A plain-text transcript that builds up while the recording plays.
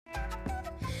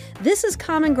This is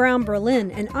Common Ground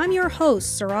Berlin, and I'm your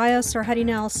host, Soraya Sarhadi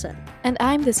Nelson. And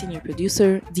I'm the senior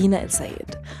producer, Dina El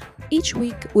Sayed. Each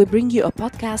week, we bring you a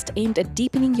podcast aimed at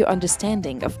deepening your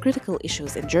understanding of critical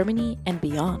issues in Germany and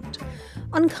beyond.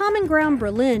 On Common Ground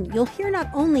Berlin, you'll hear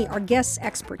not only our guests'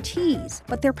 expertise,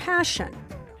 but their passion.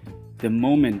 The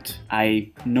moment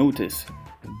I notice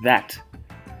that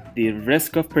the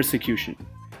risk of persecution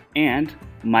and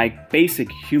my basic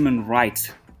human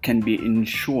rights can be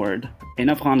ensured in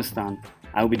Afghanistan,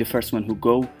 I will be the first one who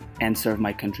go and serve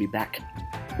my country back.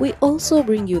 We also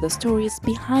bring you the stories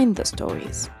behind the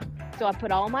stories. So I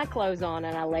put all my clothes on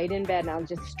and I laid in bed and I was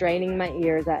just straining my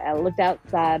ears. I looked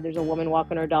outside. There's a woman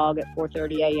walking her dog at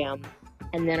 4:30 a.m.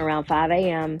 And then around 5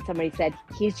 a.m., somebody said,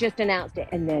 he's just announced it.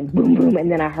 And then boom, boom.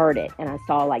 And then I heard it and I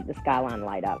saw like the skyline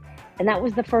light up. And that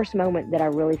was the first moment that I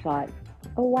really thought,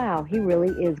 oh, wow, he really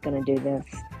is going to do this.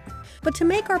 But to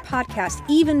make our podcast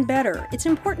even better, it's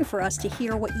important for us to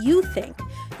hear what you think.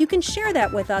 You can share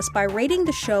that with us by rating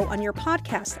the show on your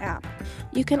podcast app.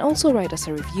 You can also write us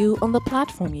a review on the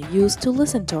platform you use to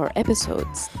listen to our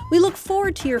episodes. We look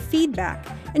forward to your feedback,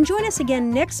 and join us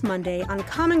again next Monday on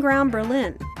Common Ground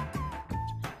Berlin.